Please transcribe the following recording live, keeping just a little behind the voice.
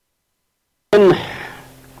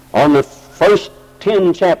On the first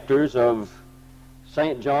 10 chapters of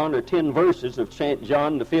St. John, or 10 verses of St.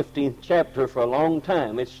 John, the 15th chapter, for a long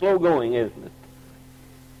time. It's slow going, isn't it?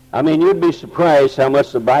 I mean, you'd be surprised how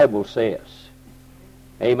much the Bible says.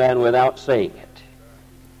 Amen, without saying it.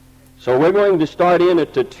 So we're going to start in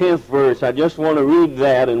at the 10th verse. I just want to read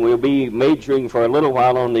that, and we'll be majoring for a little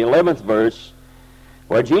while on the 11th verse,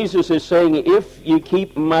 where Jesus is saying, "If you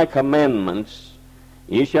keep my commandments,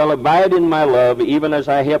 ye shall abide in my love, even as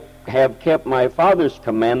I have kept my Father's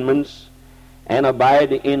commandments, and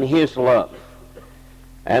abide in his love."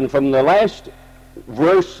 And from the last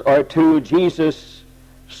verse or two, Jesus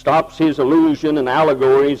stops his allusion and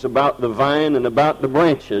allegories about the vine and about the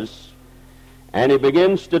branches, and he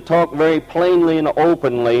begins to talk very plainly and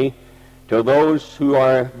openly to those who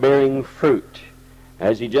are bearing fruit,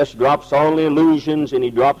 as he just drops all the allusions and he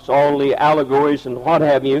drops all the allegories and what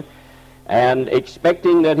have you, and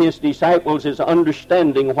expecting that his disciples is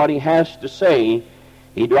understanding what he has to say.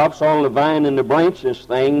 He drops all the vine and the branches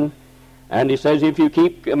thing, and he says, "If you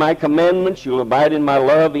keep my commandments, you'll abide in my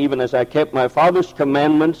love, even as I kept my Father's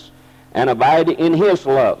commandments, and abide in his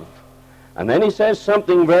love." And then he says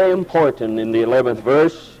something very important in the 11th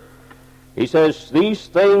verse. He says, "These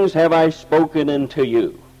things have I spoken unto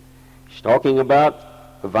you." He's talking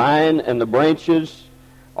about the vine and the branches,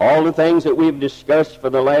 all the things that we've discussed for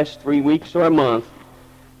the last 3 weeks or a month.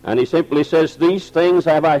 And he simply says, "These things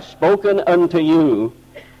have I spoken unto you."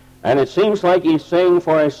 And it seems like he's saying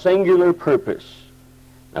for a singular purpose.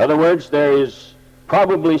 In other words, there is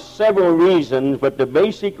probably several reasons, but the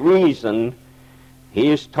basic reason he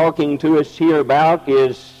is talking to us here about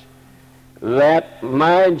is that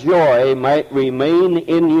my joy might remain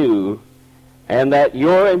in you, and that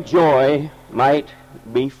your joy might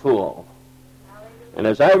be full. And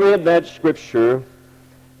as I read that scripture,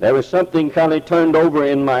 there was something kind of turned over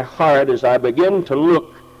in my heart as I began to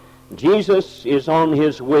look. Jesus is on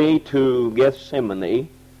his way to Gethsemane,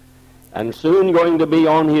 and soon going to be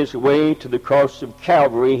on his way to the cross of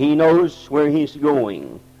Calvary. He knows where he's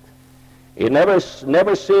going. It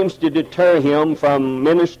never seems to deter him from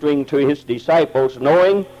ministering to his disciples,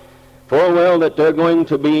 knowing full well that they're going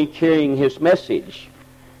to be carrying his message.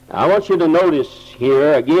 I want you to notice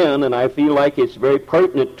here again, and I feel like it's very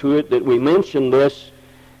pertinent to it that we mention this.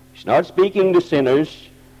 He's not speaking to sinners.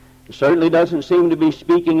 He certainly doesn't seem to be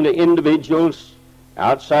speaking to individuals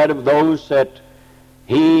outside of those that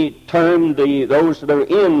he termed those that are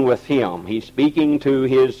in with him. He's speaking to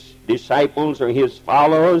his disciples or his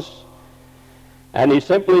followers, and he's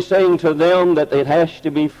simply saying to them that it has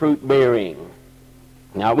to be fruit-bearing.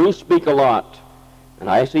 Now, we speak a lot, and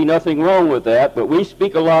I see nothing wrong with that, but we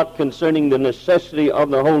speak a lot concerning the necessity of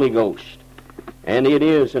the Holy Ghost. And it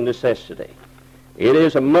is a necessity. It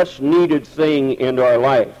is a much-needed thing in our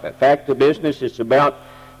life. In fact, the business is about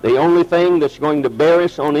the only thing that's going to bear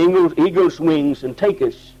us on eagle's wings and take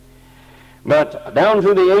us. But down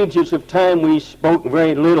through the ages of time, we spoke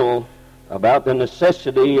very little about the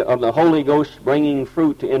necessity of the Holy Ghost bringing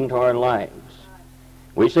fruit into our lives.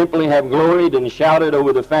 We simply have gloried and shouted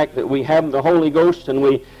over the fact that we have the Holy Ghost, and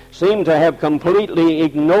we seem to have completely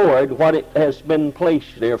ignored what it has been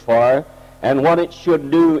placed there for and what it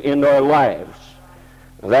should do in our lives.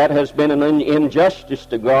 That has been an injustice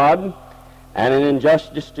to God and an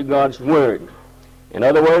injustice to God's Word. In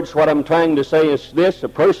other words, what I'm trying to say is this: a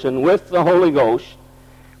person with the Holy Ghost,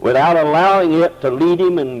 without allowing it to lead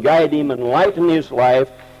him and guide him and lighten his life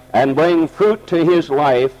and bring fruit to his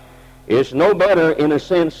life, is no better in a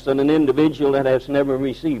sense than an individual that has never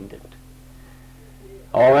received it.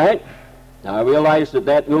 All right? Now, I realize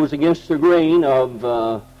that goes against the grain of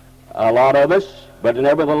a lot of us, but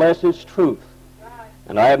nevertheless it's truth.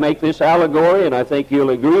 And I make this allegory, and I think you'll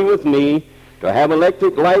agree with me, to have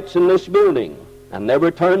electric lights in this building and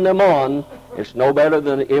never turn them on, it's no better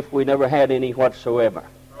than if we never had any whatsoever.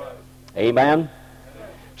 Amen?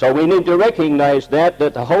 So we need to recognize that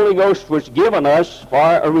the Holy Ghost was given us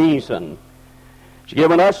for a reason. It's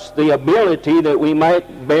given us the ability that we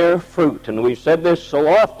might bear fruit. And we've said this so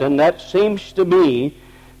often, that seems to be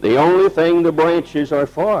the only thing the branches are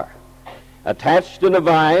for. Attached to the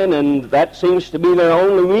vine, and that seems to be their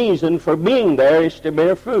only reason for being there, is to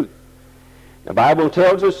bear fruit. The Bible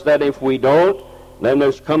tells us that if we don't, then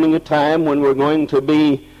there's coming a time when we're going to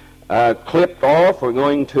be clipped off, we're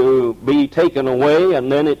going to be taken away,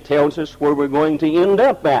 and then it tells us where we're going to end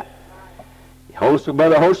up at.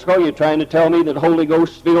 Brother Hosko, you're trying to tell me that Holy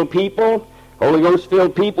Ghost-filled people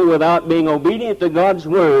without being obedient to God's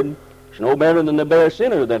Word is no better than the bare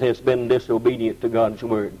sinner that has been disobedient to God's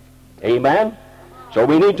Word. Amen? So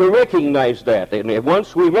we need to recognize that. And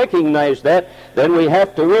once we recognize that, then we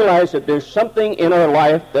have to realize that there's something in our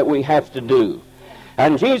life that we have to do.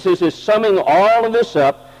 And Jesus is summing all of this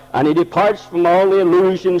up, and he departs from all the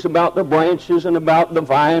illusions about the branches and about the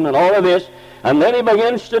vine and all of this, and then he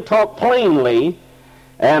begins to talk plainly.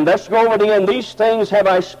 And let's go over it again. These things have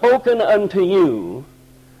I spoken unto you,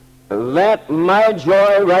 that my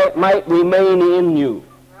joy might remain in you.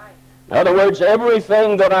 In other words,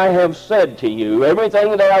 everything that I have said to you,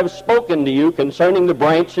 everything that I've spoken to you concerning the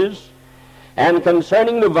branches and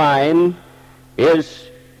concerning the vine is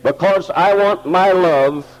because I want my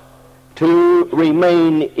love to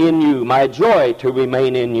remain in you, my joy to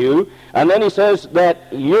remain in you. And then he says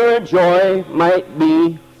that your joy might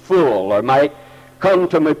be full, or might come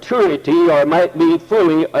to maturity, or might be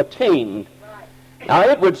fully attained. Now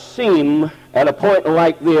it would seem at a point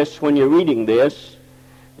like this, when you're reading this,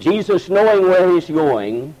 Jesus, knowing where he's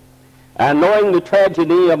going and knowing the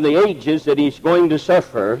tragedy of the ages that he's going to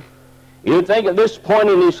suffer, you'd think at this point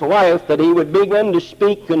in his life that he would begin to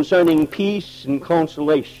speak concerning peace and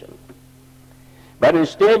consolation. But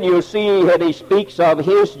instead you'll see that he speaks of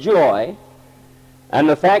his joy and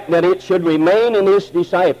the fact that it should remain in his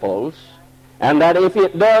disciples, and that if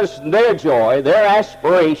it does, their joy, their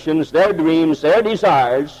aspirations, their dreams, their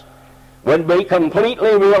desires would be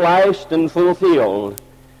completely realized and fulfilled.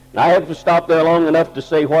 I have to stop there long enough to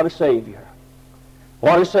say, what a Savior.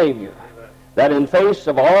 What a Savior. That in face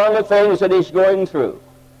of all the things that he's going through,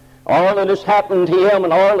 all that has happened to him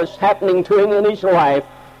and all that's happening to him in his life,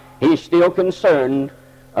 he's still concerned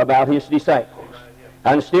about his disciples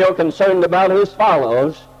and still concerned about his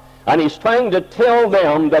followers. And he's trying to tell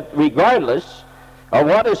them that regardless of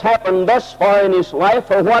what has happened thus far in his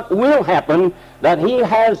life or what will happen, that he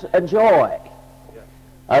has a joy.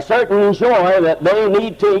 A certain joy that they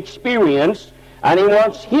need to experience, and he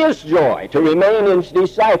wants his joy to remain in his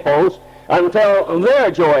disciples until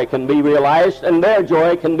their joy can be realized and their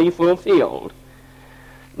joy can be fulfilled.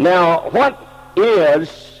 Now, what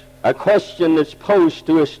is a question that's posed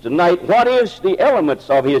to us tonight? What is the elements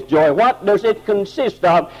of his joy? What does it consist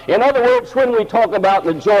of? In other words, when we talk about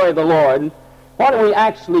the joy of the Lord, what are we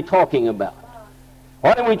actually talking about?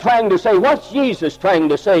 What are we trying to say? What's Jesus trying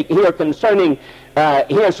to say here concerning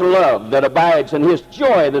his love that abides and his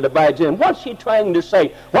joy that abides in him? What's he trying to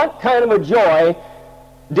say? What kind of a joy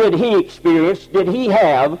did he experience? Did he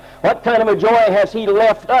have? What kind of a joy has he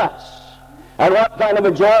left us? And what kind of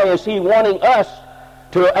a joy is he wanting us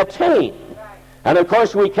to attain? And of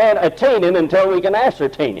course we can't attain it until we can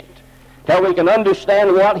ascertain it, until we can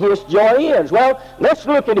understand what his joy is. Well, let's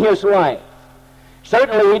look at his life.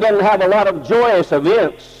 Certainly he didn't have a lot of joyous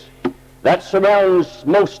events that surrounds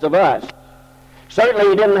most of us.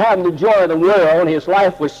 Certainly he didn't have the joy of the world. His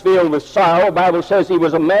life was filled with sorrow. The Bible says he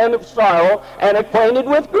was a man of sorrow and acquainted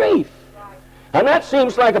with grief. And that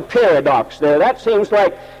seems like a paradox there. That seems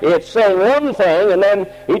like it's saying one thing, and then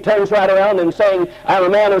he turns right around and saying, I'm a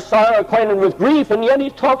man of sorrow, acquainted with grief, and yet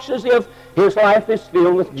he talks as if his life is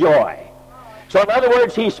filled with joy. So in other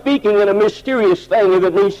words, he's speaking in a mysterious thing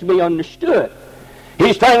that needs to be understood.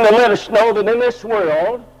 He's trying to let us know that in this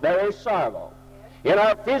world there is sorrow. In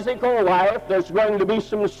our physical life, there's going to be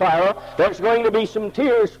some sorrow. There's going to be some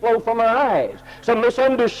tears flow from our eyes, some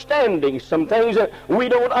misunderstandings, some things that we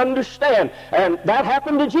don't understand. And that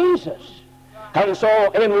happened to Jesus. And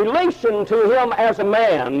so in relation to him as a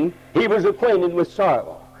man, he was acquainted with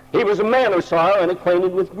sorrow. He was a man of sorrow and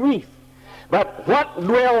acquainted with grief. But what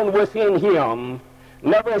dwelled within him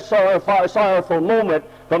never saw a sorrowful moment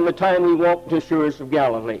from the time he walked the shores of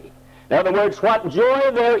Galilee. In other words, what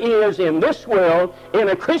joy there is in this world, in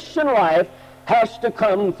a Christian life, has to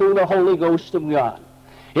come through the Holy Ghost of God.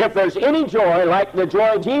 If there's any joy like the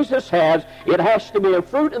joy Jesus has, it has to be a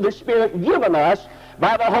fruit of the Spirit given us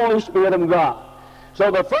by the Holy Spirit of God.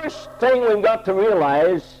 So the first thing we've got to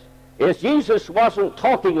realize is Jesus wasn't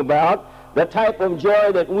talking about the type of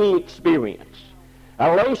joy that we experience.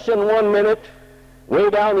 Elation one minute, way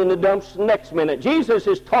down in the dumps the next minute. Jesus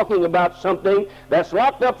is talking about something that's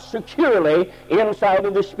locked up securely inside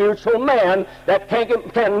of the spiritual man that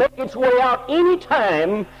can make its way out any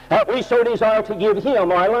time that we so desire to give him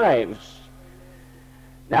our lives.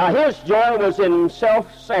 Now his joy was in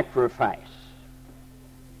self-sacrifice.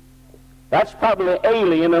 That's probably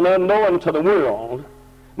alien and unknown to the world,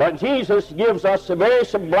 but Jesus gives us a very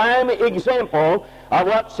sublime example of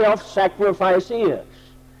what self-sacrifice is.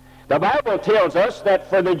 The Bible tells us that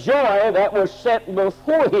for the joy that was set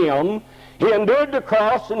before him, he endured the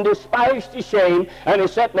cross and despised the shame, and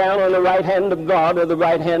is set down on the right hand of God, or the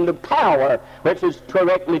right hand of power, which is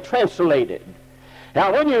correctly translated.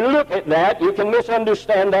 Now, when you look at that, you can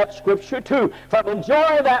misunderstand that scripture too. For the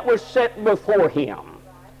joy that was set before him.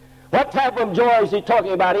 What type of joy is he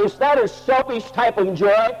talking about? Is that a selfish type of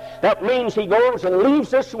joy? That means he goes and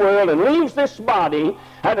leaves this world and leaves this body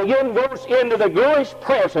and again goes into the glorious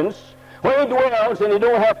presence where he dwells and he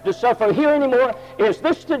don't have to suffer here anymore? Is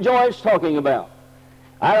this the joy he's talking about?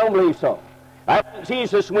 I don't believe so. I think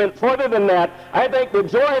Jesus went further than that. I think the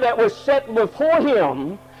joy that was set before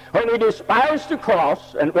him when he despised the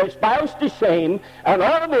cross and despised the shame and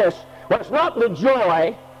all of this was not the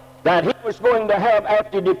joy that he was going to have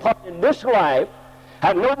after he departed this life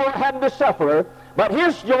and no more had to suffer, but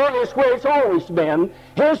his joy is where it's always been.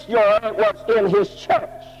 His joy was in his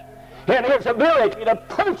church, in his ability to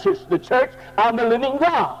purchase the church of the living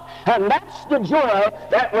God. And that's the joy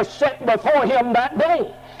that was set before him that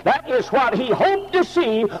day. That is what he hoped to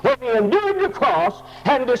see when he endured the cross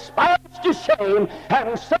and despised the shame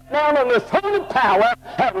and sat down on the throne of power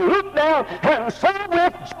and looked down and saw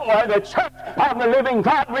with joy the church of the living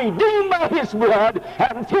God redeemed by his blood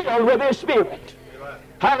and filled with his Spirit.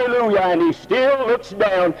 Hallelujah. And he still looks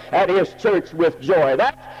down at his church with joy.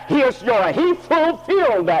 That's his joy. He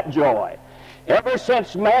fulfilled that joy. Ever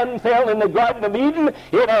since man fell in the Garden of Eden,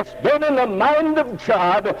 it has been in the mind of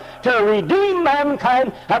God to redeem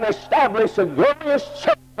mankind and establish a glorious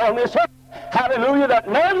church on this earth. Hallelujah, that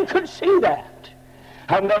man could see that.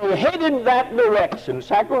 And they headed that direction.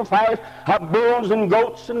 Sacrifice of bulls and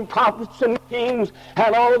goats and prophets and kings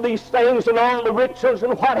and all of these things and all the rituals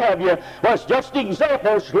and what have you was just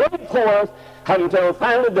examples laid forth until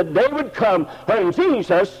finally the day would come when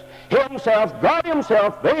Jesus himself, God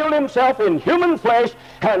himself, veiled himself in human flesh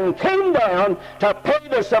and came down to pay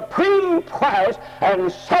the supreme price and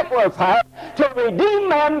sacrifice to redeem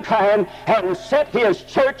mankind and set his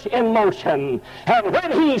church in motion. And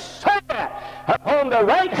when he sat upon the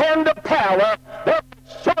right hand of power, there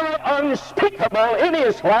was joy unspeakable in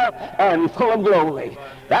his life and full of glory.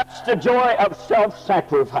 That's the joy of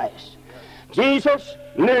self-sacrifice. Jesus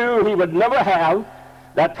knew he would never have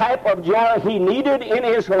the type of joy he needed in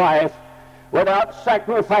his life without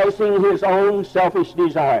sacrificing his own selfish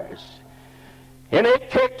desires. Innate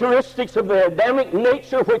characteristics of the Adamic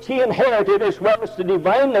nature which he inherited as well as the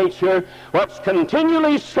divine nature was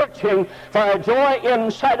continually searching for a joy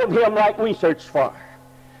inside of him like we search for.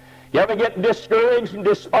 You ever get discouraged and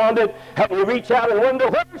despondent and you reach out and wonder,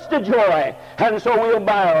 where's the joy? And so we'll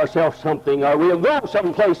buy ourselves something or we'll go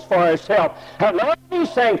someplace for ourselves. And all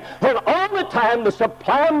these things, when all the time the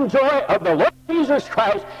sublime joy of the Lord Jesus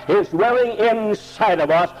Christ is dwelling inside of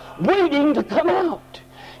us, waiting to come out.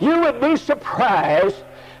 You would be surprised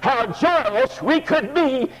how joyous we could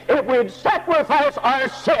be if we'd sacrifice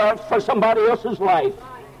ourselves for somebody else's life.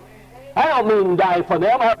 I don't mean die for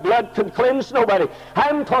them. Our blood could cleanse nobody.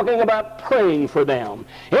 I'm talking about praying for them.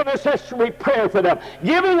 Intercessory prayer for them.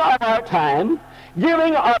 Giving of our time,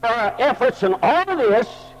 giving of our efforts and all of this,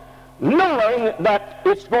 knowing that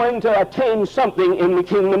it's going to attain something in the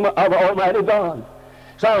kingdom of Almighty God.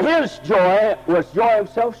 So his joy was joy of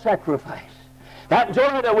self-sacrifice. That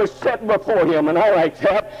joy that was set before him, and all like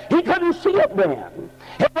that, he couldn't see it then.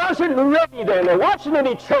 It wasn't ready then. There wasn't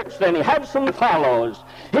any church then. He had some fellows.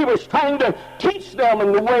 He was trying to teach them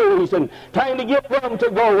in the ways and trying to get them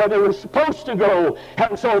to go where they were supposed to go.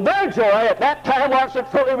 And so their joy at that time wasn't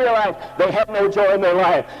fully realized. They had no joy in their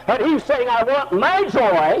life. But he's saying, I want my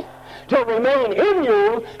joy to remain in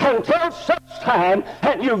you until such time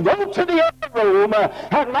and you go to the other room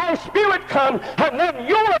and my Spirit comes and then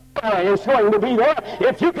your joy is going to be there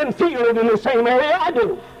if you can feel it in the same area I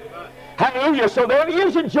do. Hallelujah. So there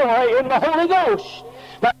is a joy in the Holy Ghost.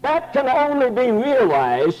 But that can only be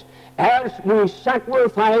realized as we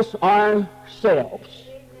sacrifice ourselves.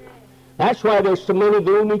 That's why there's so many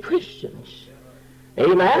gloomy Christians.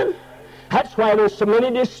 Amen? That's why there's so many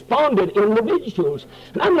despondent individuals.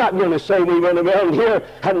 And I'm not going to say we run around here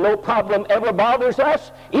and no problem ever bothers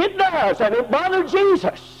us. It does, and it bothered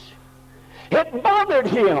Jesus. It bothered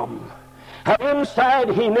him. And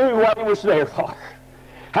inside he knew what he was there for.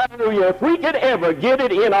 Hallelujah. If we could ever get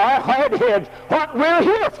it in our hard heads what we're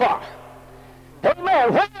here for.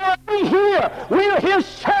 Amen. Why are we here? We're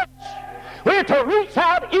his church. We're to reach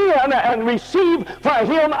out in and receive for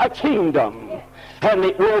him a kingdom. And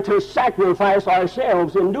we're to sacrifice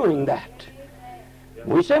ourselves in doing that.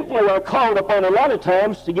 We simply are called upon a lot of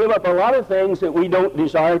times to give up a lot of things that we don't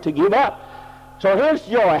desire to give up. So here's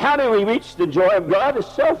joy. How do we reach the joy of God? Is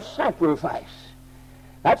self-sacrifice.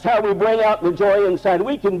 That's how we bring out the joy inside.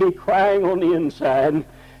 We can be crying on the inside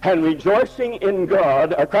and rejoicing in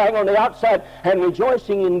God, or crying on the outside and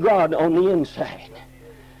rejoicing in God on the inside.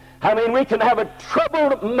 I mean, we can have a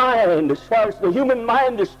troubled mind as far as the human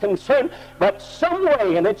mind is concerned, but some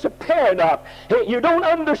way, and it's a paradox, you don't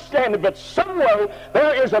understand it, but some way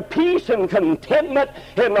there is a peace and contentment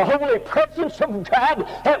in the holy presence of God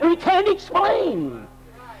that we can't explain.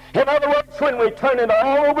 In other words, when we turn it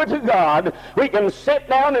all over to God, we can sit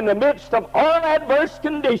down in the midst of all adverse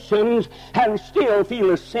conditions and still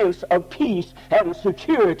feel a sense of peace and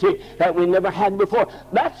security that we never had before.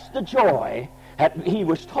 That's the joy that he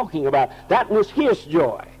was talking about. That was his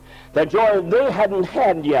joy. The joy they hadn't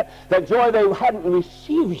had yet. The joy they hadn't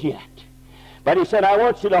received yet. But he said, I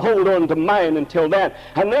want you to hold on to mine until then.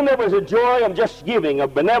 And then there was a joy of just giving,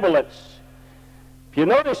 of benevolence. If you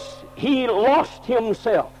notice, he lost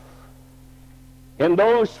himself in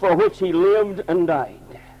those for which he lived and died.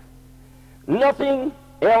 Nothing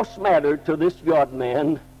else mattered to this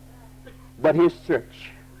God-man but his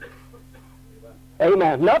church.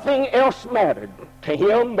 Amen. Nothing else mattered to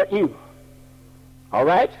him but you. All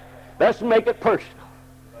right? Let's make it personal.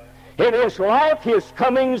 In his life, his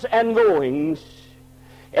comings and goings,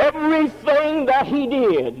 everything that he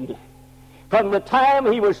did from the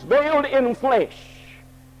time he was veiled in flesh,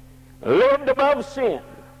 lived above sin,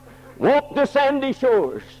 walked the sandy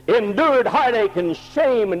shores, endured heartache and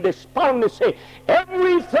shame and despondency,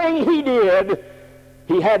 everything he did,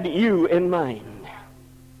 he had you in mind.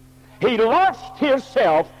 He lost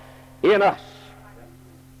himself in us.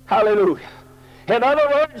 Hallelujah. In other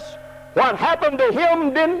words, what happened to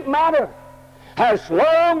him didn't matter as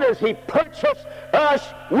long as he purchased us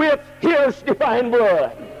with his divine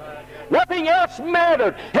blood. Nothing else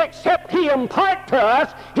mattered except he imparted to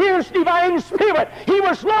us his divine spirit. He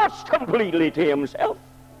was lost completely to himself.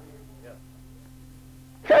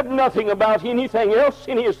 Had nothing about anything else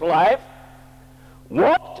in his life.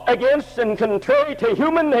 Walked against and contrary to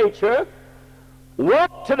human nature.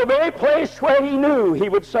 Walked to the very place where he knew he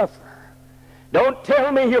would suffer. Don't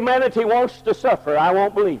tell me humanity wants to suffer. I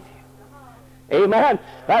won't believe you. Amen.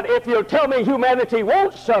 But if you'll tell me humanity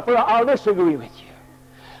won't suffer, I'll disagree with you.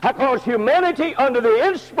 Because humanity, under the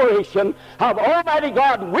inspiration of Almighty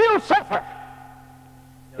God, will suffer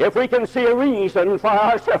if we can see a reason for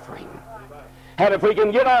our suffering. And if we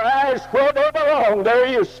can get our eyes where they belong, there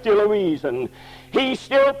is still a reason. He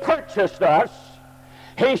still purchased us.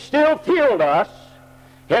 He still filled us.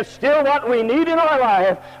 It's still what we need in our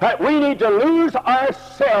life, that we need to lose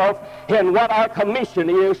ourselves in what our commission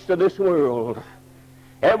is to this world.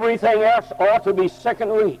 Everything else ought to be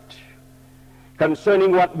second-rate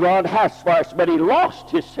concerning what God has for us, but he lost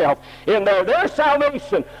himself in there. Their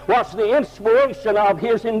salvation was the inspiration of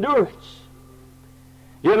his endurance.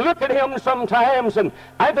 You look at him sometimes, and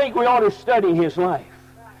I think we ought to study his life.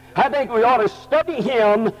 I think we ought to study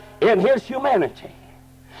him in his humanity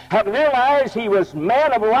and realize he was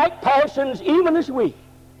man of like passions even as we.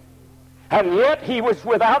 And yet he was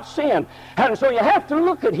without sin. And so you have to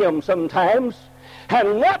look at him sometimes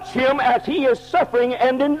and watch him as he is suffering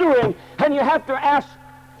and enduring. And you have to ask,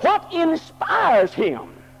 what inspires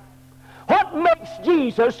him? What makes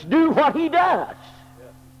Jesus do what he does?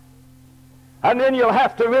 And then you'll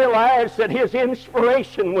have to realize that his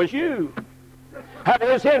inspiration was you. And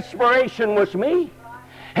his inspiration was me.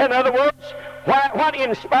 In other words, what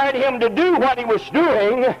inspired him to do what he was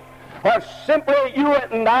doing was simply you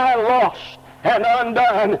and I lost and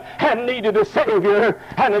undone and needed a Savior,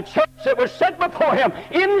 and the church that was set before him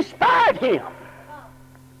inspired him.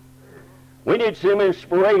 We need some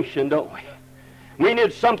inspiration, don't we? We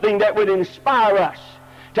need something that would inspire us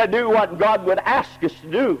to do what God would ask us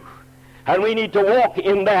to do. And we need to walk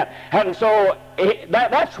in that. And so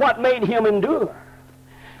that's what made him endure.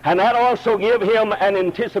 And that also gave him an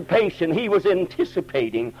anticipation. He was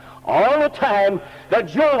anticipating all the time the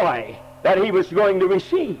joy that he was going to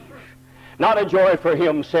receive. Not a joy for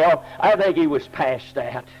himself. I think he was past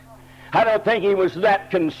that. I don't think he was that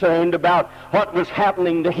concerned about what was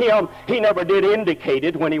happening to him. He never did indicate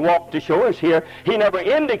it when he walked the shores here. He never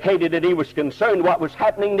indicated that he was concerned what was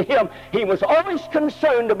happening to him. He was always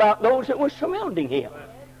concerned about those that were surrounding him.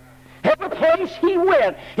 Every place he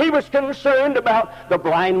went, he was concerned about the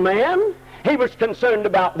blind man. He was concerned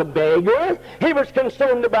about the beggar. He was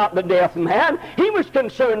concerned about the deaf man. He was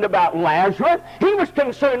concerned about Lazarus. He was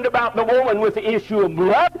concerned about the woman with the issue of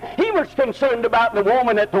blood. He was concerned about the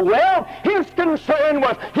woman at the well. His concern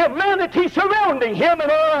was humanity surrounding him and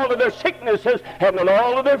all of their sicknesses and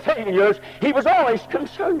all of their failures. He was always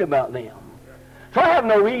concerned about them. So I have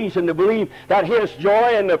no reason to believe that his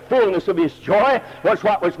joy and the fullness of his joy was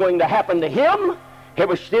what was going to happen to him. It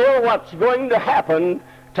was still what's going to happen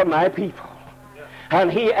to my people.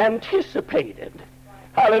 And he anticipated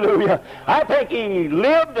Hallelujah. I think he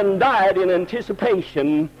lived and died in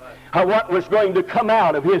anticipation of what was going to come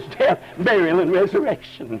out of his death, burial, and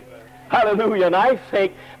resurrection. Hallelujah. And I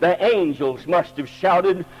think the angels must have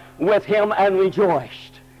shouted with him and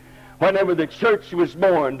rejoiced whenever the church was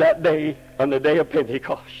born that day, on the day of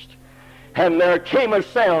Pentecost. And there came a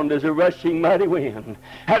sound as a rushing mighty wind,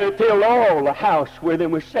 and it filled all the house where they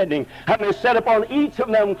were sitting. And they set upon each of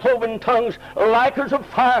them cloven tongues like as of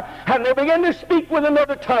fire, and they began to speak with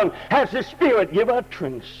another tongue as the Spirit gave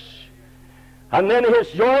utterance. And then his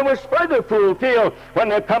joy was further fulfilled when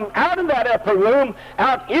they come out of that upper room,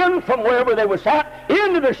 out in from wherever they was at,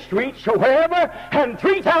 into the streets or wherever, and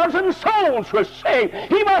 3,000 souls were saved.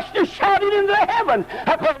 He must have shouted into heaven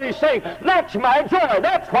because he's saying, that's my joy.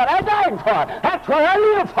 That's what I died for. That's what I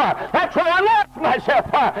live for. That's what I left myself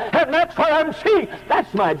for. And that's what I'm seeing.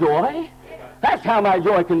 That's my joy. That's how my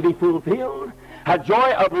joy can be fulfilled. A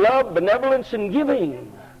joy of love, benevolence, and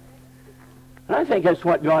giving. And I think that's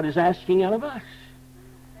what God is asking out of us.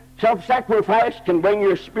 Self-sacrifice can bring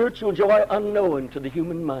your spiritual joy unknown to the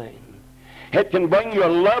human mind. It can bring you a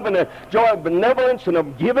love and a joy of benevolence and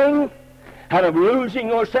of giving and of losing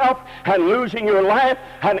yourself and losing your life,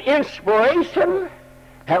 and inspiration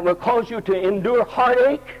that will cause you to endure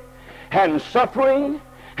heartache and suffering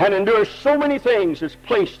and endure so many things that's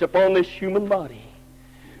placed upon this human body.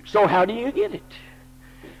 So how do you get it?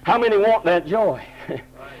 How many want that joy?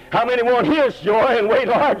 How many want his joy and wait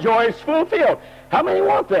till our joy is fulfilled? How many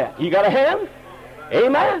want that? You got a hand?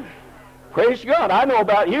 Amen. Praise God. I know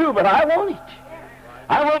about you, but I want it.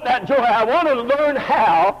 I want that joy. I want to learn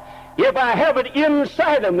how, if I have it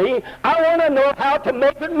inside of me, I want to know how to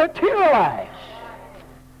make it materialize.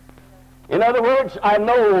 In other words, I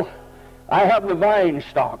know I have the vine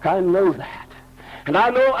stalk. I know that. And I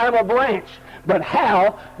know I'm a branch. But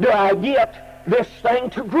how do I get this thing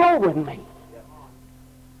to grow in me?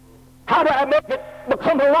 How do I make it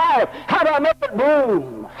become alive? How do I make it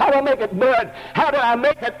bloom? How do I make it bud? How do I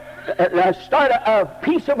make it start a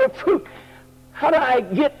piece of a fruit? How do I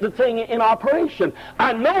get the thing in operation?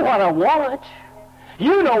 I know what I want.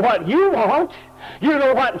 You know what you want. You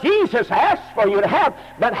know what Jesus asked for you to have.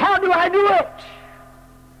 But how do I do it?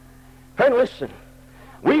 Friend, listen.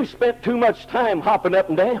 We've spent too much time hopping up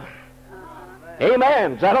and down.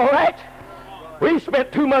 Amen. Is that all right? We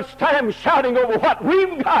spent too much time shouting over what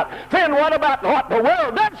we've got. Then what about what the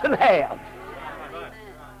world doesn't have?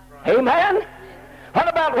 Amen? What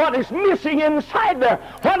about what is missing inside there?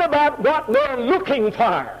 What about what they're looking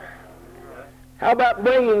for? How about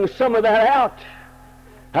bringing some of that out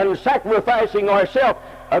and sacrificing ourselves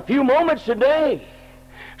a few moments a day,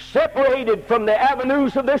 separated from the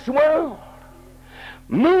avenues of this world,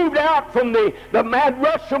 moved out from the mad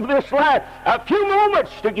rush of this life, a few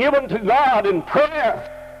moments to give unto God in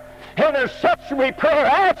prayer, intercessory prayer,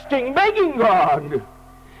 asking, begging God,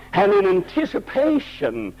 and in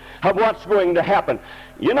anticipation of what's going to happen.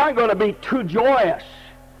 You're not going to be too joyous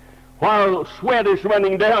while sweat is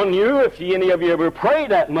running down you, if any of you ever pray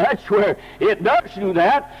that much, where it does do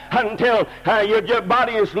that, until your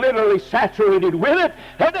body is literally saturated with it.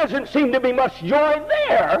 There doesn't seem to be much joy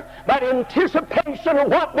there, but anticipation of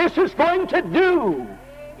what this is going to do.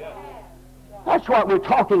 That's what we're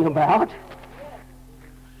talking about.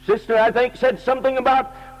 Sister, I think, said something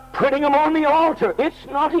about putting them on the altar. It's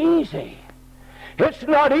not easy. It's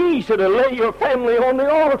not easy to lay your family on the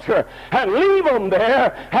altar and leave them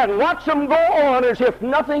there and watch them go on as if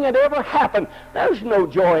nothing had ever happened. There's no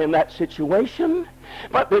joy in that situation.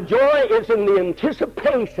 But the joy is in the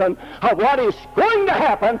anticipation of what is going to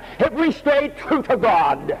happen if we stay true to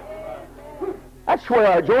God. That's where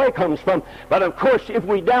our joy comes from. But of course, if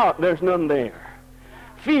we doubt, there's none there.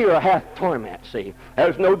 Fear hath torment, see.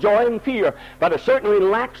 There's no joy in fear, but a certain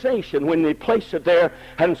relaxation when they place it there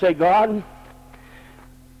and say, God,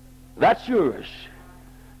 that's yours.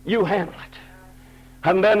 You handle it.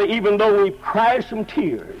 And then even though we cry some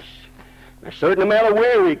tears, a certain amount of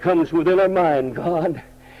worry comes within our mind. God,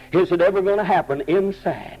 is it ever going to happen?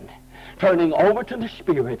 Inside, turning over to the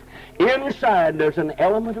Spirit, inside there's an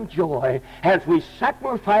element of joy as we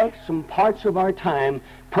sacrifice some parts of our time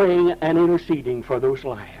praying and interceding for those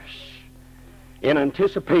lives in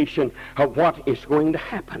anticipation of what is going to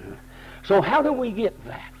happen. So how do we get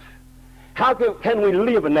that? How can we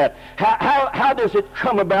live in that? How does it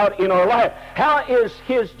come about in our life? How is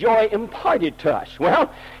His joy imparted to us? Well,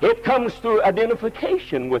 it comes through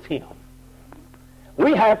identification with Him.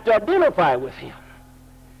 We have to identify with Him.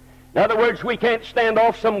 In other words, we can't stand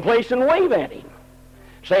off someplace and wave at Him.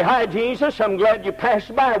 Say, hi, Jesus, I'm glad you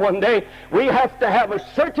passed by one day. We have to have a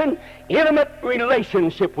certain intimate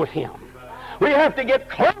relationship with Him. We have to get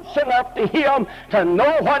close enough to Him to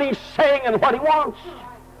know what He's saying and what He wants.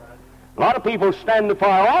 A lot of people stand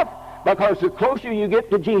far off because the closer you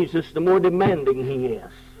get to Jesus, the more demanding He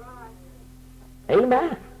is.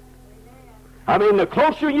 Amen. I mean, the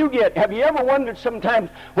closer you get, have you ever wondered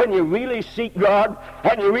sometimes when you really seek God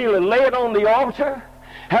and you really lay it on the altar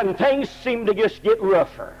and things seem to just get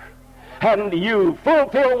rougher? And you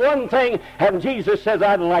fulfill one thing, and Jesus says,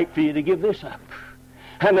 I'd like for you to give this up.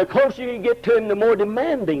 And the closer you get to Him, the more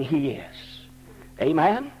demanding He is.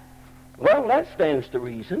 Amen? Well, that stands to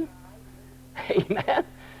reason. Amen?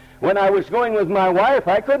 When I was going with my wife,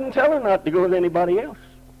 I couldn't tell her not to go with anybody else.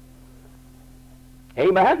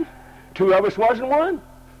 Amen? Two of us wasn't one.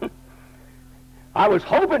 I was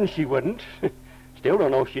hoping she wouldn't. Still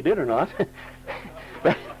don't know if she did or not.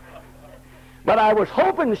 But I was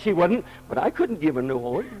hoping she wouldn't, but I couldn't give her no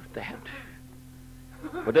order of that.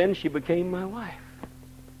 But then she became my wife.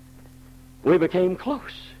 We became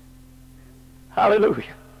close.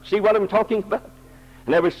 Hallelujah. See what I'm talking about?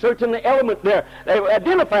 And there was certain element there. They were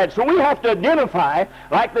identified. So we have to identify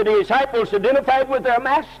like the disciples identified with their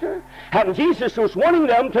master. And Jesus was wanting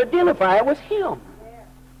them to identify with Him.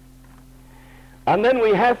 And then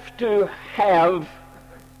we have to have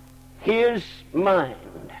His mind.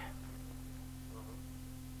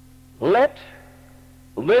 Let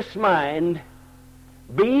this mind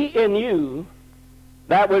be in you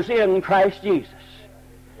that was in Christ Jesus.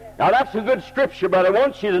 Now that's a good scripture, but I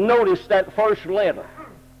want you to notice that first letter.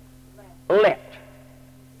 Let.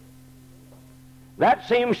 That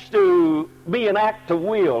seems to be an act of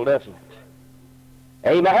will, doesn't it?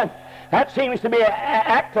 Amen? That seems to be an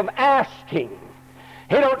act of asking.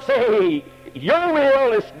 He don't say, your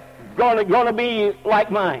will is going to be like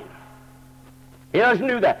mine. He doesn't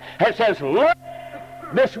do that. It says,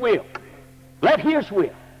 let this will. Let His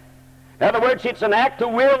will. In other words, it's an act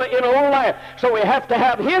of will in our own life. So we have to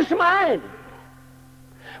have His mind.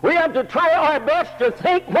 We have to try our best to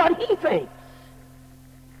think what He thinks.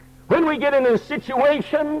 When we get in a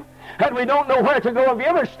situation and we don't know where to go, have you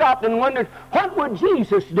ever stopped and wondered, what would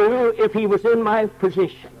Jesus do if He was in my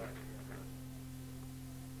position?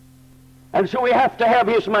 And so we have to have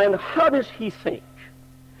His mind. How does He think?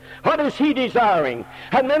 What is He desiring?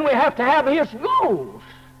 And then we have to have His goals.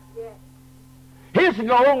 His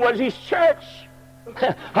goal was His church.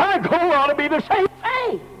 Our goal ought to be the same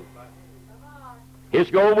thing.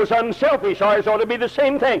 His goal was unselfish. Ours ought to be the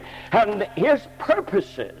same thing. And His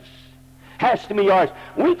purposes has to be ours.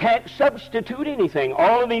 We can't substitute anything.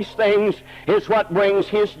 All of these things is what brings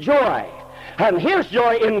His joy. And His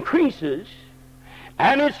joy increases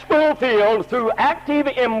and is fulfilled through active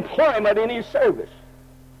employment in His service.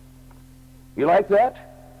 You like that?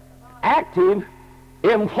 Active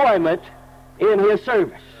employment in His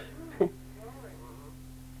service.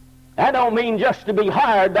 That don't mean just to be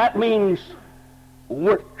hired. That means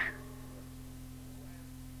work.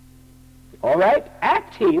 All right?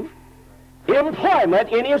 Active employment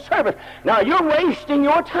in His service. Now, you're wasting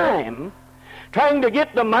your time trying to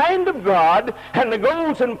get the mind of God and the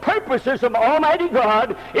goals and purposes of Almighty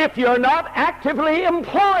God if you're not actively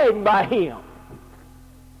employed by Him.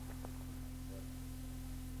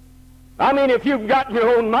 I mean, if you've got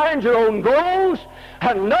your own mind, your own goals,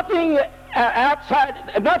 and nothing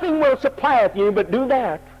outside, nothing will supply it you but do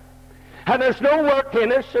that. And there's no work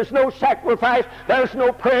in us, there's no sacrifice, there's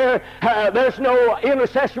no prayer, there's no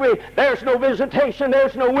intercessory, there's no visitation,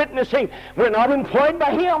 there's no witnessing. We're not employed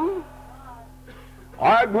by Him.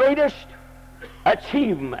 Our greatest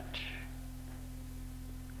achievement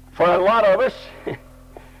for a lot of us,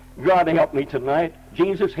 God help me tonight,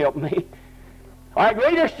 Jesus help me, our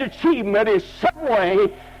greatest achievement is some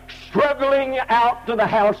way struggling out to the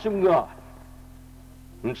house of God.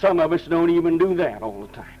 And some of us don't even do that all the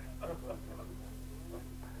time.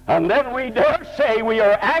 And then we dare say we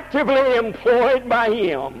are actively employed by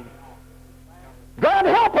Him. God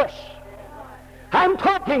help us. I'm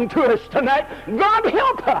talking to us tonight. God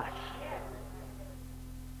help us.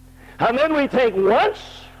 And then we think once,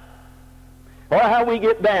 or how we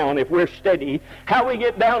get down if we're steady, how we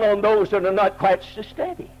get down on those that are not quite so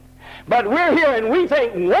steady. But we're here and we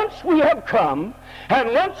think once we have come,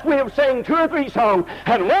 and once we have sang 2 or 3 songs,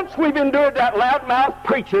 and once we've endured that loudmouth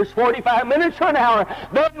preachers 45 minutes to an hour,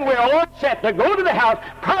 then we're all set to go to the house,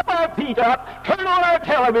 prop our feet up, turn on our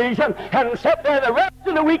television, and sit there the rest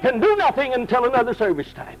of the week and do nothing until another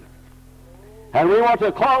service time. And we want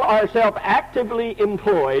to call ourselves actively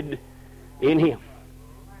employed in Him.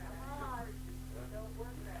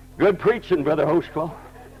 Good preaching, Brother Hostclaw.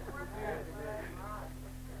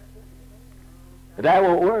 But that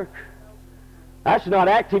won't work. That's not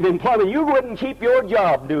active employment. You wouldn't keep your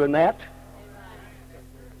job doing that.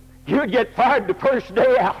 You'd get fired the first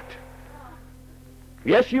day out.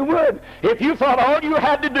 Yes, you would. If you thought all you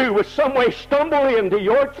had to do was some way stumble into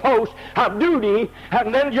your post of duty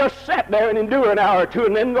and then just sat there and endure an hour or two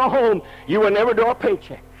and then go home, you would never draw a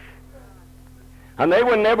paycheck. And they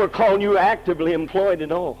would never call you actively employed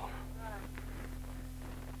at all.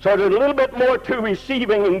 So there's a little bit more to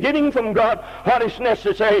receiving and getting from God what is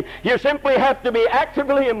necessary. You simply have to be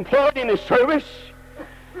actively employed in His service.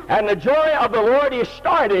 And the joy of the Lord is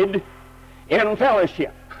started in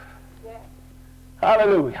fellowship.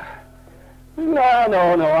 Hallelujah. No,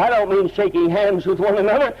 I don't mean shaking hands with one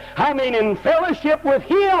another. I mean in fellowship with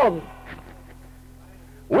Him.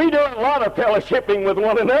 We do a lot of fellowshipping with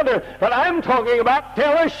one another, but I'm talking about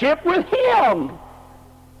fellowship with Him.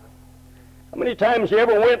 How many times you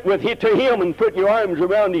ever went to Him and put your arms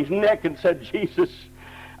around His neck and said, Jesus,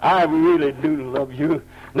 I really do love you.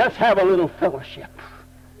 Let's have a little fellowship.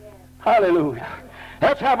 Hallelujah.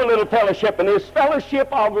 Let's have a little fellowship, and this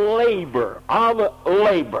fellowship of labor,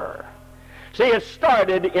 See, it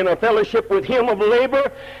started in a fellowship with Him of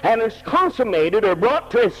labor, and it's consummated or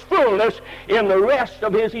brought to its fullness in the rest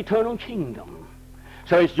of His eternal kingdom.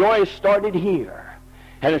 So His joy started here,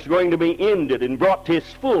 and it's going to be ended and brought to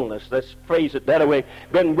its fullness. Let's phrase it that way.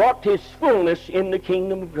 Been brought to its fullness in the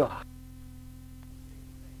kingdom of God.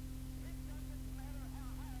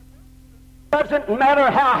 It doesn't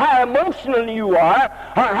matter how high emotionally you are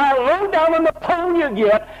or how low down on the pole you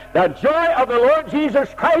get, the joy of the Lord Jesus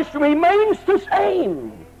Christ remains the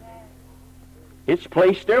same. It's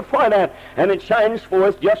placed there for that, and it shines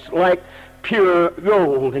forth just like pure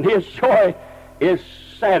gold, and His joy is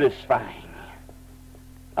satisfying.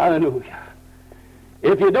 Hallelujah.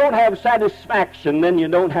 If you don't have satisfaction, then you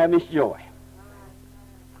don't have His joy.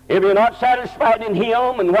 If you're not satisfied in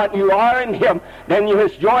Him and what you are in Him, then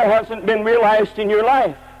His joy hasn't been realized in your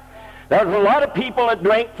life. There's a lot of people that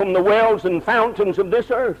drink from the wells and fountains of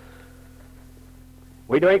this earth.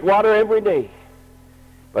 We drink water every day.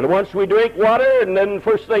 But once we drink water, and then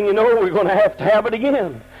first thing you know, we're going to have it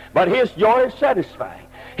again. But His joy is satisfying.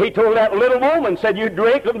 He told that little woman, said, you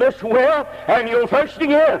drink of this well, and you'll thirst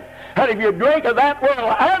again. And if you drink of that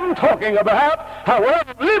well I'm talking about, a well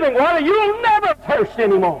of living water, you'll never thirst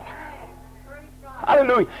anymore.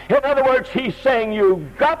 Hallelujah. In other words, He's saying,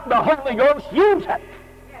 you've got the Holy Ghost, use it.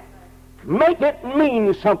 Make it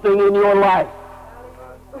mean something in your life.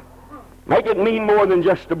 Make it mean more than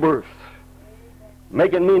just a birth.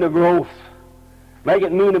 Make it mean a growth. Make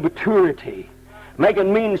it mean a maturity. Make it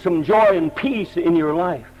mean some joy and peace in your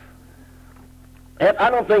life. And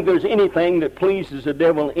I don't think there's anything that pleases the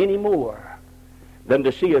devil any more than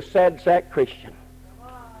to see a sad sack Christian.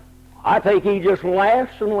 I think he just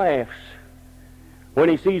laughs and laughs when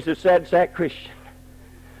he sees a sad sack Christian,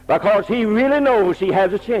 because he really knows he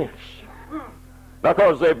has a chance,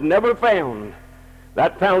 because they've never found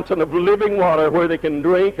that fountain of living water where they can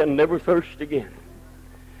drink and never thirst again.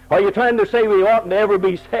 Are you trying to say we ought never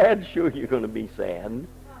be sad? Sure, you're going to be sad.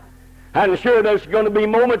 And sure, there's going to be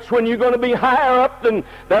moments when you're going to be higher up than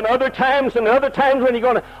other times, and other times when you're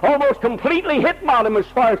going to almost completely hit bottom as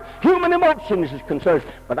far as human emotions is concerned.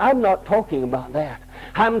 But I'm not talking about that.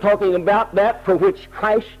 I'm talking about that for which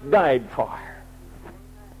Christ died for.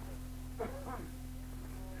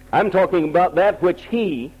 I'm talking about that which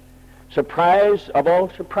He, surprise of all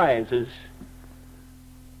surprises,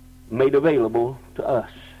 made available to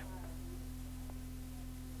us.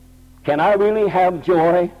 Can I really have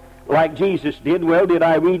joy like Jesus did? Well, did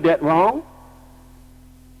I read that wrong?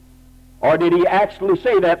 Or did He actually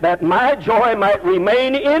say that my joy might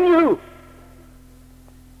remain in you?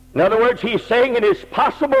 In other words, He's saying it is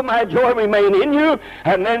possible my joy remain in you,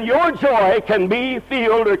 and then your joy can be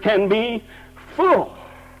filled or can be full.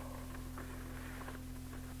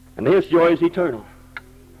 And His joy is eternal.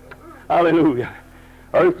 Hallelujah.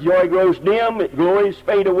 Earth's joy grows dim, its glories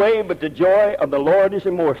fade away, but the joy of the Lord is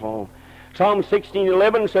immortal. Psalm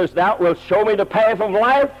 16:11 says, Thou wilt show me the path of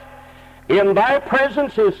life. In Thy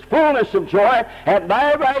presence is fullness of joy. At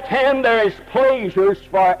Thy right hand there is pleasures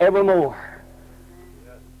forevermore.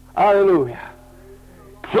 Hallelujah.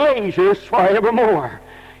 Pleasures forevermore.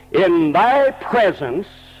 In Thy presence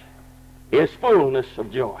is fullness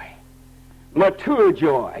of joy. Mature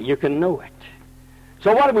joy. You can know it.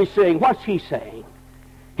 So what are we saying? What's He saying?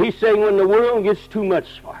 He's saying when the world gets too much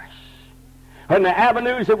for us, when the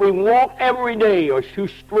avenues that we walk every day are too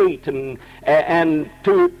straight and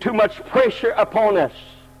too much pressure upon us,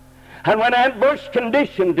 and when adverse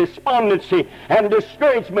condition, despondency, and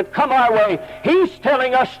discouragement come our way, He's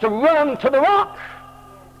telling us to run to the rock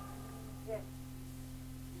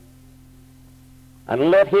and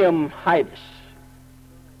let Him hide us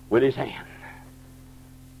with His hand.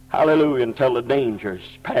 Hallelujah, until the dangers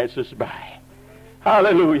pass us by.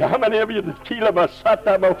 Hallelujah. How many of you,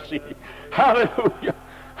 hallelujah,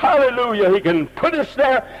 hallelujah, he can put us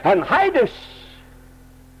there and hide us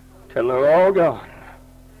till they're all gone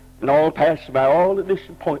and all passed by. All the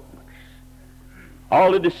disappointments,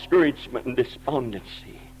 all the discouragement and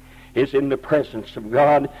despondency is in the presence of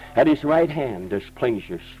God. At his right hand there's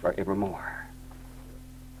pleasures forevermore.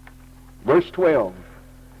 Verse 12,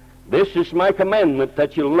 this is my commandment,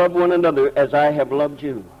 that you love one another as I have loved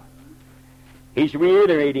you. He's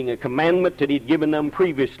reiterating a commandment that he'd given them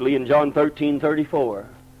previously in John 13:34,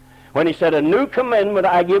 when he said, a new commandment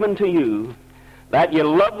I give unto you, that you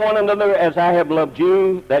love one another as I have loved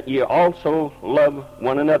you, that you also love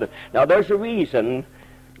one another. Now there's a reason.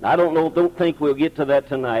 I don't think we'll get to that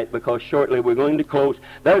tonight, because shortly we're going to close.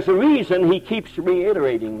 There's a reason he keeps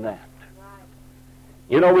reiterating that.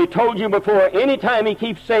 You know, we told you before, anytime he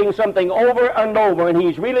keeps saying something over and over, and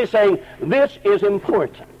he's really saying, this is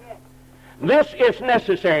important. This is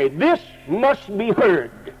necessary. This must be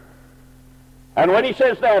heard. And when he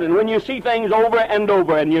says that, and when you see things over and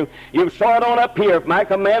over, and you saw it on up here, my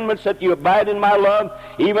commandments, that you abide in my love,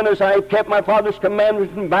 even as I have kept my Father's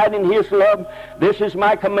commandments and abide in his love, this is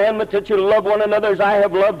my commandment, that you love one another as I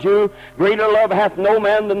have loved you. Greater love hath no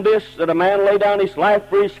man than this, that a man lay down his life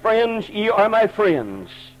for his friends. Ye are my friends.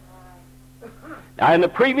 Now, in the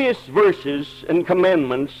previous verses and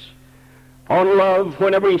commandments on love,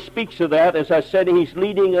 whenever he speaks of that, as I said, he's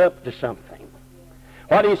leading up to something.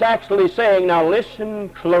 What he's actually saying, now listen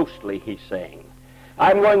closely, he's saying,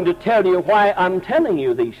 I'm going to tell you why I'm telling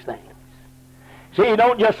you these things. See, you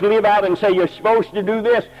don't just live out and say you're supposed to do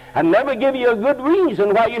this and never give you a good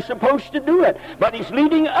reason why you're supposed to do it. But he's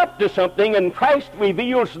leading up to something, and Christ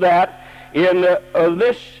reveals that in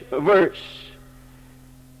this verse,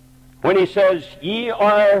 when he says, ye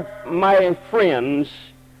are my friends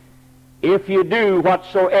if you do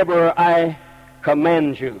whatsoever I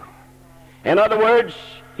command you. In other words,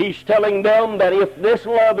 he's telling them that if this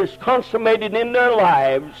love is consummated in their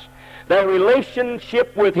lives, their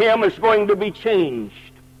relationship with him is going to be changed.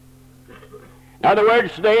 In other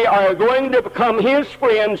words, they are going to become his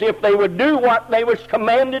friends if they would do what they was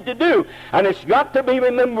commanded to do. And it's got to be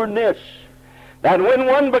remembered this, that when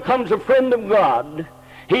one becomes a friend of God,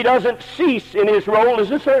 he doesn't cease in his role as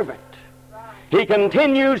a servant. He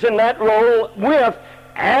continues in that role with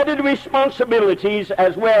added responsibilities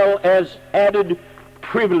as well as added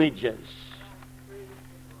privileges.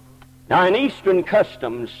 Now, in Eastern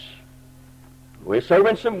customs, we're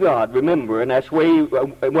servants of God, remember, and that's the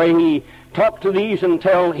way he talked to these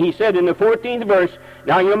until he said in the 14th verse,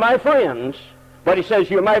 now you're my friends, but he says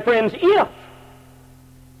you're my friends if.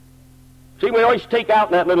 See, we always take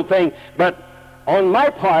out that little thing, but on my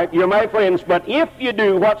part, you're my friends, but if you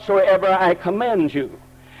do whatsoever I command you.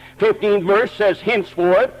 15th verse says,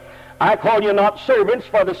 henceforth I call you not servants,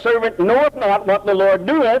 for the servant knoweth not what the Lord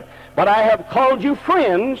doeth, but I have called you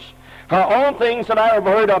friends, for all things that I have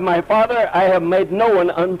heard of my Father I have made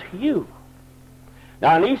known unto you.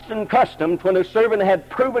 Now, in Eastern customs, when a servant had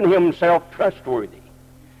proven himself trustworthy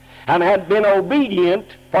and had been obedient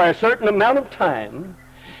for a certain amount of time,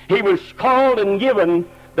 he was called and given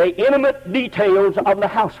the intimate details of the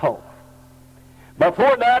household.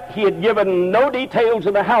 Before that, he had given no details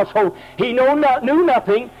of the household. He knew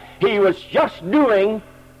nothing. He was just doing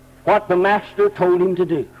what the master told him to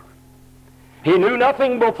do. He knew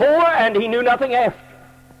nothing before, and he knew nothing after.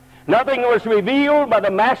 Nothing was revealed by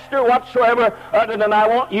the master whatsoever other than, I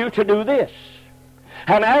want you to do this.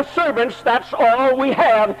 And as servants, that's all we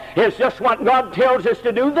have, is just what God tells us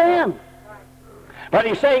to do then. But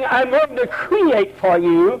he's saying, I'm going to create for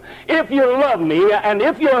you, if you love me, and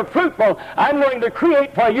if you're fruitful, I'm going to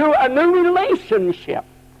create for you a new relationship.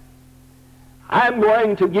 I'm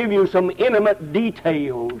going to give you some intimate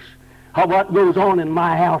details of what goes on in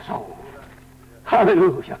my household.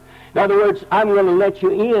 Hallelujah. In other words, I'm going to let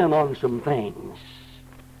you in on some things.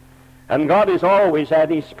 And God is always at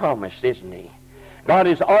his promise, isn't he? God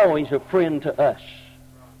is always a friend to us.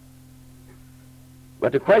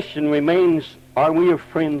 But the question remains, are we a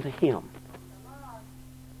friend to him?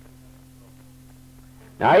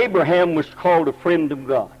 Now, Abraham was called a friend of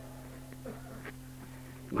God.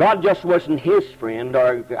 God just wasn't his friend,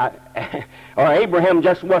 or Abraham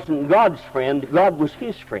just wasn't God's friend. God was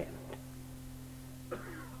his friend.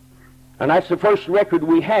 And that's the first record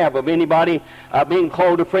we have of anybody being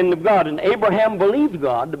called a friend of God. And Abraham believed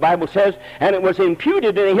God, the Bible says, and it was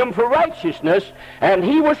imputed to him for righteousness, and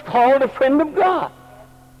he was called a friend of God.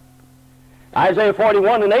 Isaiah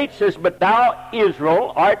 41:8 says, but thou,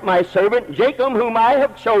 Israel, art my servant, Jacob, whom I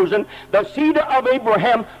have chosen, the seed of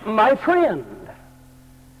Abraham, my friend.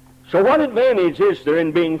 So what advantage is there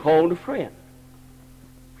in being called a friend?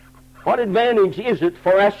 What advantage is it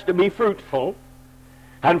for us to be fruitful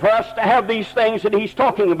and for us to have these things that he's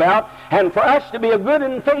talking about and for us to be a good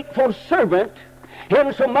and faithful servant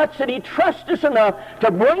insomuch that he trusts us enough to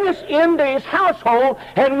bring us into his household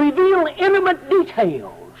and reveal intimate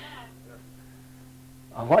details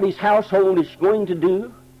of what his household is going to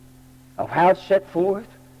do, of how it's set forth,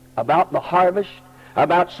 about the harvest,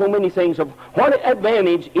 about so many things. Of what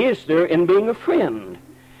advantage is there in being a friend?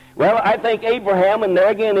 Well, I think Abraham, and there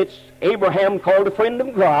again it's Abraham called a friend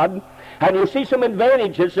of God, and you see some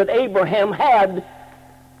advantages that Abraham had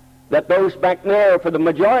that those back there for the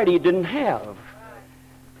majority didn't have.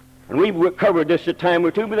 And we've covered this a time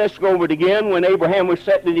or two, but let's go over it again. When Abraham was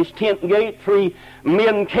sitting at his tent gate, 3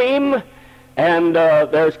 men came, and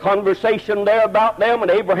there's conversation there about them,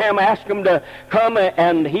 and Abraham asked them to come,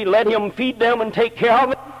 and he let him feed them and take care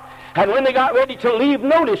of it. And when they got ready to leave,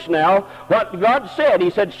 notice now what God said. He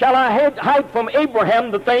said, shall I hide from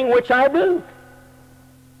Abraham the thing which I do?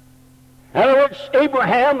 In other words,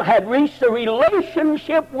 Abraham had reached a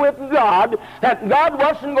relationship with God that God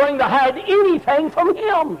wasn't going to hide anything from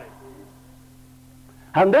him.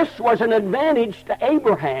 And this was an advantage to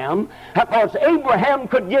Abraham, because Abraham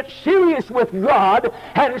could get serious with God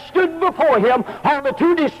and stood before him while the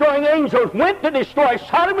 2 destroying angels went to destroy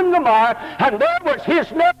Sodom and Gomorrah, and there was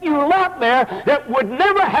his nephew Lot there that would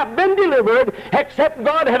never have been delivered except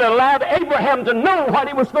God had allowed Abraham to know what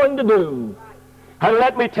he was going to do. And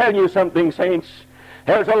let me tell you something, saints.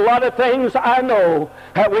 There's a lot of things I know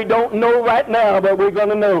that we don't know right now, but we're going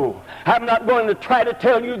to know. I'm not going to try to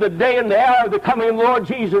tell you the day and the hour of the coming of the Lord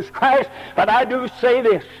Jesus Christ, but I do say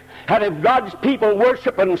this. And if God's people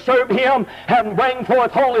worship and serve him and bring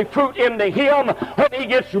forth holy fruit into him, when he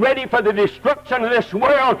gets ready for the destruction of this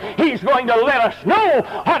world, he's going to let us know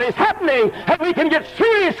what is happening, and we can get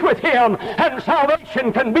serious with him, and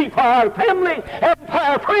salvation can be for our family and for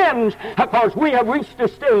our friends, because we have reached a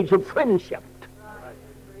stage of friendship.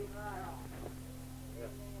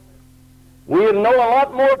 We'd know a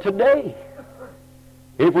lot more today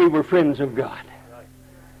if we were friends of God.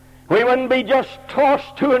 We wouldn't be just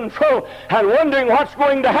tossed to and fro and wondering what's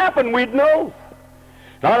going to happen. We'd know.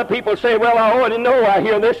 A lot of people say, well, I already know. I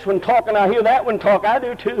hear this one talk and I hear that one talk. I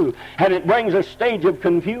do too. And it brings a stage of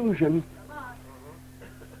confusion.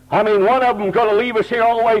 I mean, one of them's going to leave us here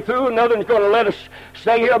all the way through, and another's going to let us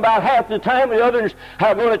stay here about half the time, and the others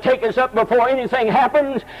are going to take us up before anything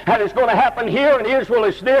happens, and it's going to happen here, and Israel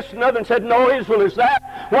is this, and another said, no, Israel is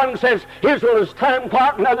that. One says Israel is time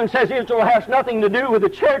clock, another says Israel has nothing to do with the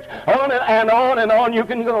church. On and on and on you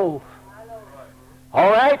can go.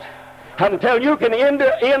 All right? Until you can end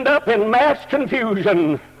up in mass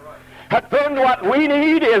confusion. But friend, what we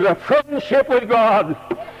need is a friendship with God.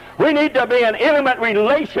 We need to be in intimate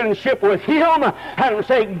relationship with him and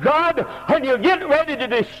say, God, when you get ready to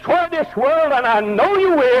destroy this world, and I know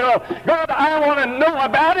you will, God, I want to know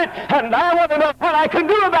about it, and I want to know what I can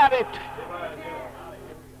do about it.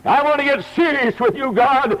 I want to get serious with you,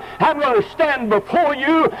 God. I'm going to stand before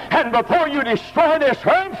you, and before you destroy this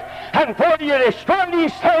earth, and before you destroy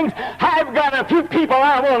these things, I've got a few people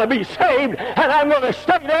I want to be saved, and I'm going to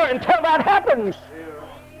stay there until that happens.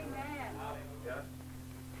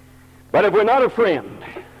 But if we're not a friend,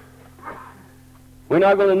 we're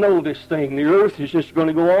not going to know this thing. The earth is just going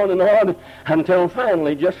to go on until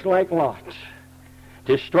finally, just like Lot,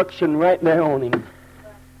 destruction right there on him.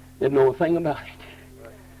 Didn't know a thing about it.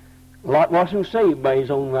 Lot wasn't saved by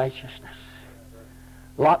his own righteousness.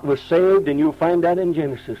 Lot was saved, and you'll find that in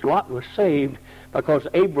Genesis. Lot was saved because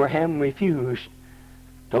Abraham refused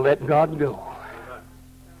to let God go.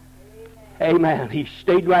 Amen. He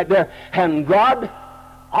stayed right there. And God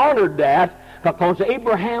honored that because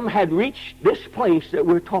Abraham had reached this place that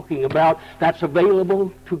we're talking about that's available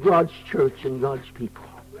to God's church and God's people.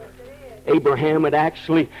 Abraham had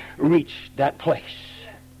actually reached that place.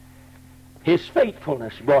 His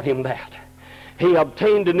faithfulness brought him that. He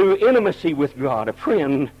obtained a new intimacy with God, a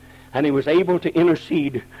friend, and he was able to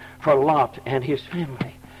intercede for Lot and his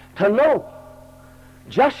family. To know,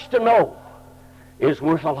 just to know, is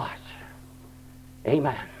worth a lot.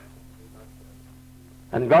 Amen.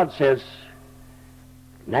 And God says,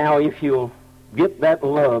 now if you'll get that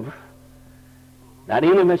love, that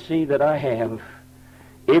intimacy that I have,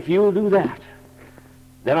 if you'll do that,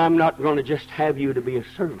 then I'm not going to just have you to be a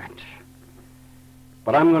servant,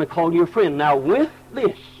 but I'm going to call you a friend. Now with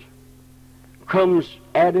this comes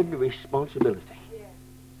added responsibility.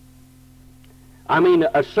 I mean,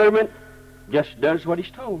 a servant just does what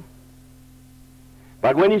he's told.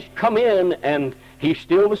 But when he's come in, and he's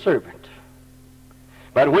still the servant,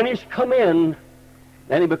 but when he's come in,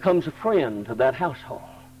 Then he becomes a friend to that household.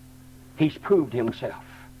 He's proved himself.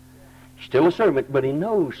 He's still a servant, but he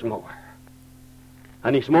knows more.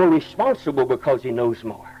 And he's more responsible because he knows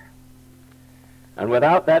more. And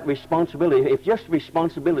without that responsibility, if just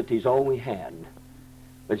responsibility is all we had,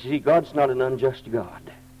 but you see, God's not an unjust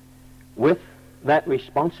God. With that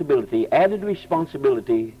responsibility, added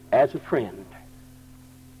responsibility as a friend,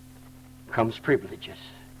 comes privileges.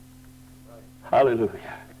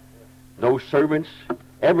 Hallelujah. Those servants,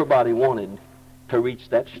 everybody wanted to reach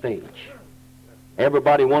that stage.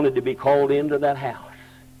 Everybody wanted to be called into that house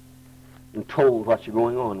and told what's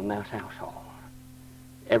going on in that household.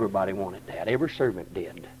 Everybody wanted that. Every servant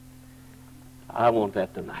did. I want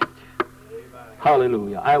that tonight.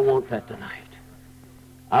 Hallelujah. I want that tonight.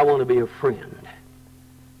 I want to be a friend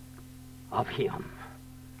of him.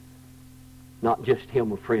 Not just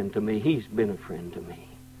him a friend to me. He's been a friend to me.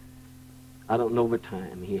 I don't know of a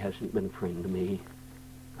time he hasn't been a friend to me.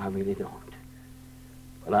 I really don't.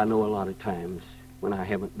 But I know a lot of times when I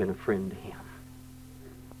haven't been a friend to him.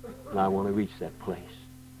 And I want to reach that place.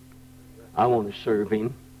 I want to serve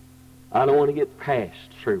him. I don't want to get past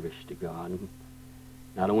service to God.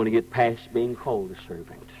 I don't want to get past being called a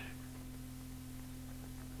servant.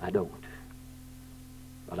 I don't.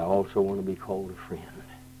 But I also want to be called a friend.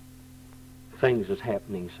 Things is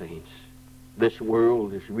happening, saints. This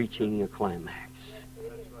world is reaching a climax.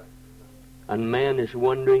 And man is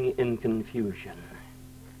wandering in confusion.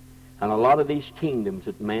 And a lot of these kingdoms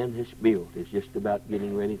that man has built is just about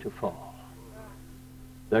getting ready to fall.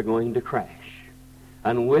 They're going to crash.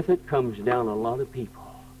 And with it comes down a lot of people.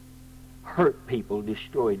 Hurt people,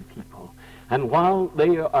 destroyed people. And while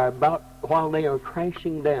they are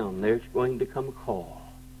crashing down, there's going to come a call.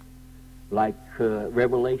 Like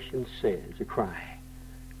Revelation says, a cry.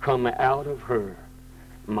 Come out of her,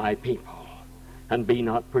 my people, and be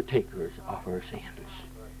not partakers of her sins.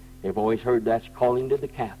 They've always heard that's calling to the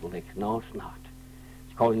Catholics. No, it's not.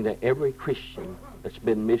 It's calling to every Christian that's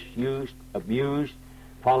been misused, abused,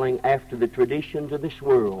 following after the traditions of this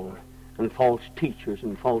world, and false teachers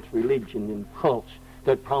and false religion and cults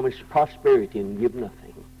that promise prosperity and give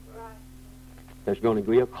nothing. There's going to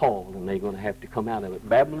be a call, and they're going to have to come out of it.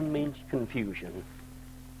 Babylon means confusion.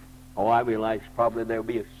 Oh, I realize probably there'll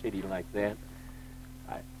be a city like that.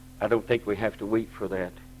 I don't think we have to wait for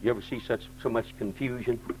that. You ever see so much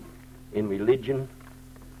confusion in religion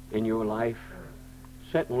in your life?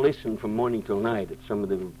 Sit and listen from morning till night at some of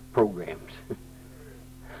the programs.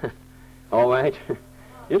 All right?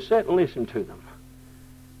 Just sit and listen to them.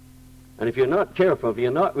 And if you're not careful, if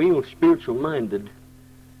you're not real spiritual minded,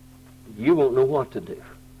 you won't know what to do.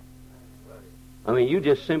 I mean, you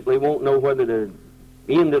just simply won't know whether to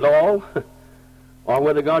end it all or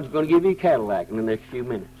whether God's going to give you a Cadillac in the next few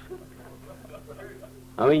minutes.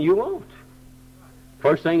 I mean, you won't.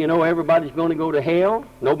 First thing you know, everybody's going to go to hell.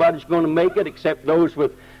 Nobody's going to make it except those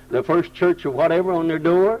with the First Church or whatever on their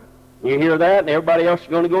door. You hear that, and everybody else is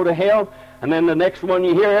going to go to hell. And then the next one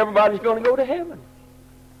you hear, everybody's going to go to heaven.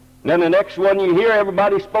 And then the next one you hear,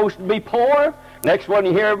 everybody's supposed to be poor. Next one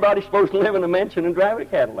you hear, everybody's supposed to live in a mansion and drive a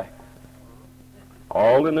Cadillac.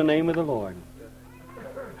 All in the name of the Lord.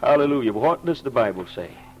 Hallelujah. What does the Bible say?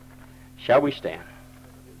 Shall we stand?